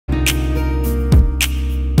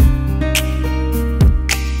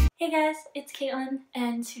guys, it's Caitlin,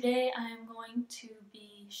 and today I'm going to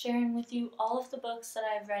be sharing with you all of the books that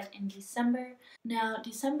I've read in December. Now,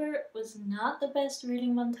 December was not the best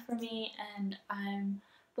reading month for me, and I'm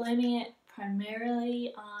blaming it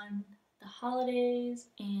primarily on the holidays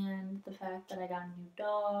and the fact that I got a new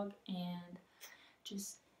dog, and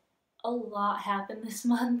just a lot happened this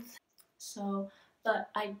month. But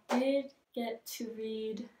I did get to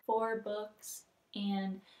read 4 books,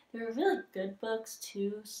 and they were really good books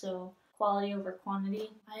too, so quality over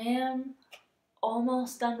quantity. I am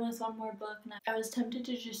almost done with one more book, and I was tempted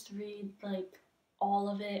to just read like all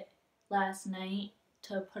of it last night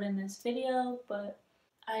to put in this video, but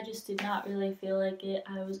I just did not really feel like it.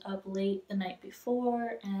 I was up late the night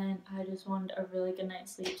before, and I just wanted a really good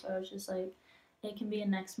night's sleep, so I was just like, it can be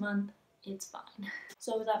in next month, it's fine.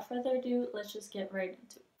 So without further ado, let's just get right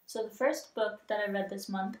into it. So the first book that I read this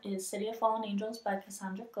month is City of Fallen Angels by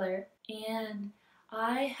Cassandra Clare, and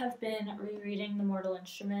I have been rereading The Mortal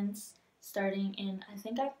Instruments starting in, I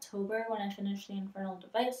think, October when I finished The Infernal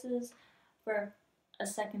Devices for a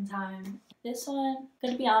second time. This one,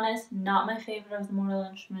 gonna be honest, not my favorite of The Mortal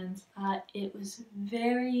Instruments. It was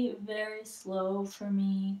very, very slow for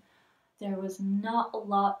me. There was not a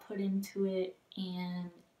lot put into it, and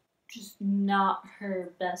just not her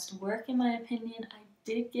best work in my opinion. I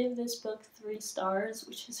did give this book 3 stars,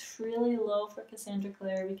 which is really low for Cassandra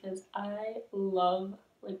Clare because I love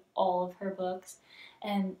like all of her books,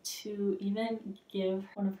 and to even give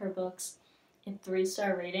one of her books a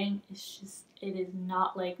 3-star rating it is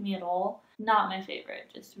not like me at all. Not my favorite,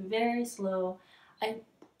 just very slow. I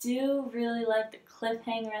do really like the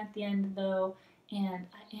cliffhanger at the end though, and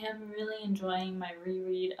I am really enjoying my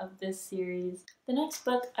reread of this series. The next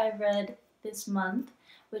book I read this month,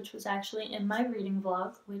 which was actually in my reading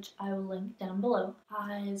vlog, which I will link down below,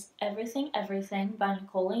 is Everything Everything by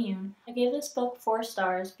Nicole Yoon. I gave this book 4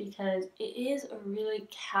 stars because it is a really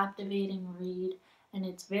captivating read, and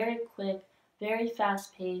it's very quick, very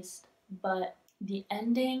fast-paced, but the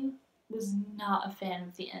ending was not a fan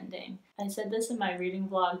of the ending. I said this in my reading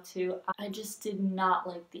vlog too. I just did not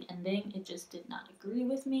like the ending. It just did not agree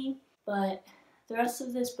with me, but the rest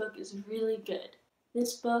of this book is really good.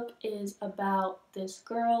 This book is about this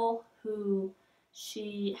girl who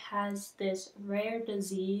she has this rare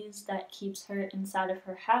disease that keeps her inside of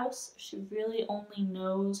her house. She really only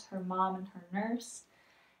knows her mom and her nurse.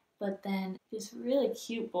 But then this really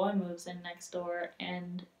cute boy moves in next door,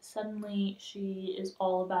 and suddenly she is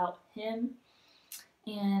all about him.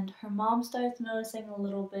 And her mom starts noticing a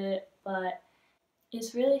little bit, but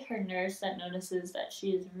it's really her nurse that notices that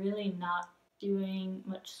she is really not doing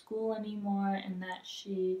much school anymore, and that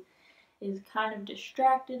she is kind of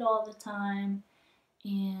distracted all the time.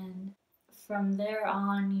 And from there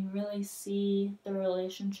on, you really see the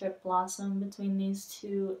relationship blossom between these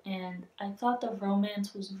two, and I thought the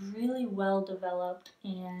romance was really well developed,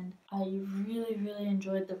 and I really, really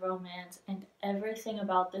enjoyed the romance and everything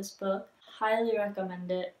about this book. Highly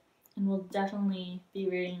recommend it, and will definitely be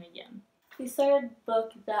reading it again. The third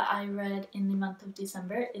book that I read in the month of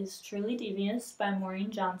December is Truly Devious by Maureen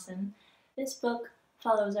Johnson. This book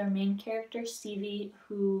follows our main character, Stevie,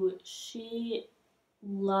 who she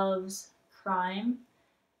loves crime,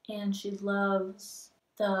 and she loves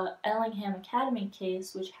the Ellingham Academy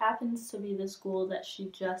case, which happens to be the school that she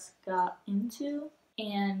just got into.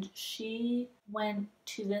 And she went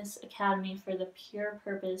to this academy for the pure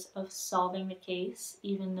purpose of solving the case,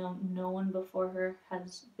 even though no one before her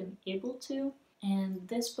has been able to. And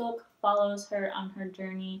this book follows her on her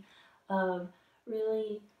journey of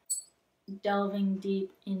really delving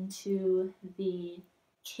deep into the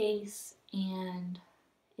case, and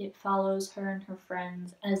it follows her and her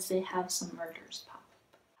friends as they have some murders pop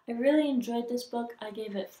up. I really enjoyed this book. I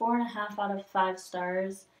gave it 4.5 out of 5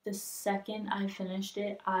 stars. The second I finished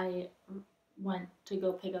it, I went to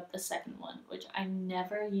go pick up the second one, which I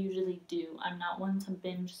never usually do. I'm not one to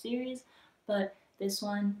binge series, but this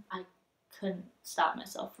one I couldn't stop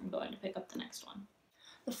myself from going to pick up the next one.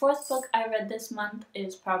 The fourth book I read this month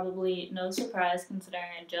is probably no surprise, considering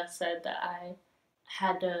I just said that I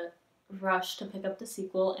had to rush to pick up the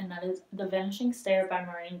sequel, and that is The Vanishing Stair by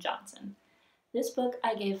Maureen Johnson. This book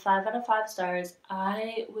I gave 5 out of 5 stars.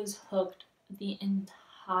 I was hooked the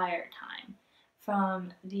entire time.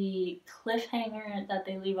 From the cliffhanger that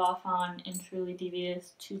they leave off on in Truly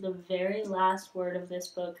Devious to the very last word of this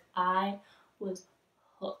book, I was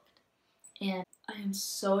hooked. And I am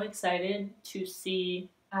so excited to see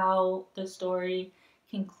how the story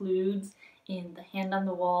concludes in The Hand on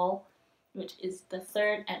the Wall, which is the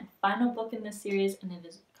 3rd and final book in this series, and it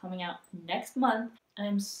is coming out next month.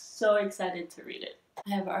 I'm so excited to read it.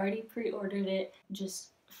 I have already pre-ordered it just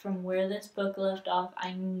from where this book left off,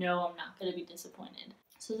 I know I'm not going to be disappointed.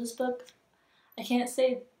 So this book, I can't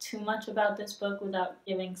say too much about this book without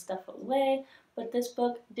giving stuff away, but this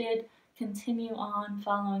book did continue on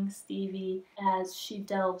following Stevie as she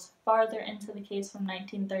delves farther into the case from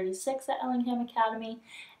 1936 at Ellingham Academy,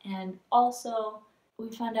 and also we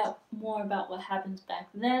find out more about what happens back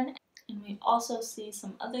then, and we also see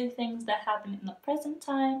some other things that happen in the present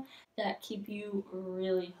time that keep you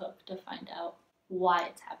really hooked to find out why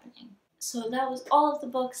it's happening. So that was all of the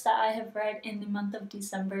books that I have read in the month of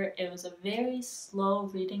December. It was a very slow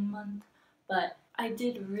reading month, but I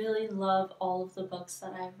did really love all of the books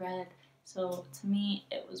that I read. So to me,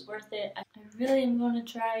 it was worth it. I really am going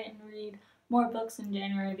to try and read more books in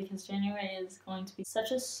January because January is going to be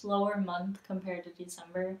such a slower month compared to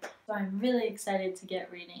December. So I'm really excited to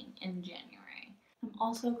get reading in January. I'm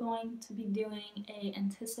also going to be doing a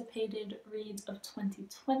anticipated reads of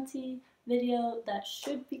 2020 video that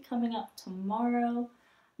should be coming up tomorrow.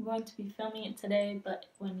 I'm going to be filming it today, but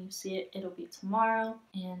when you see it, it'll be tomorrow.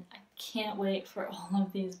 And I can't wait for all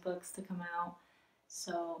of these books to come out.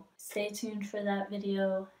 So stay tuned for that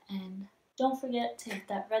video, and don't forget to hit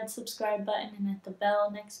that red subscribe button and hit the bell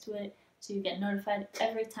next to it so you get notified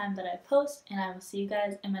every time that I post, and I will see you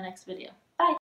guys in my next video.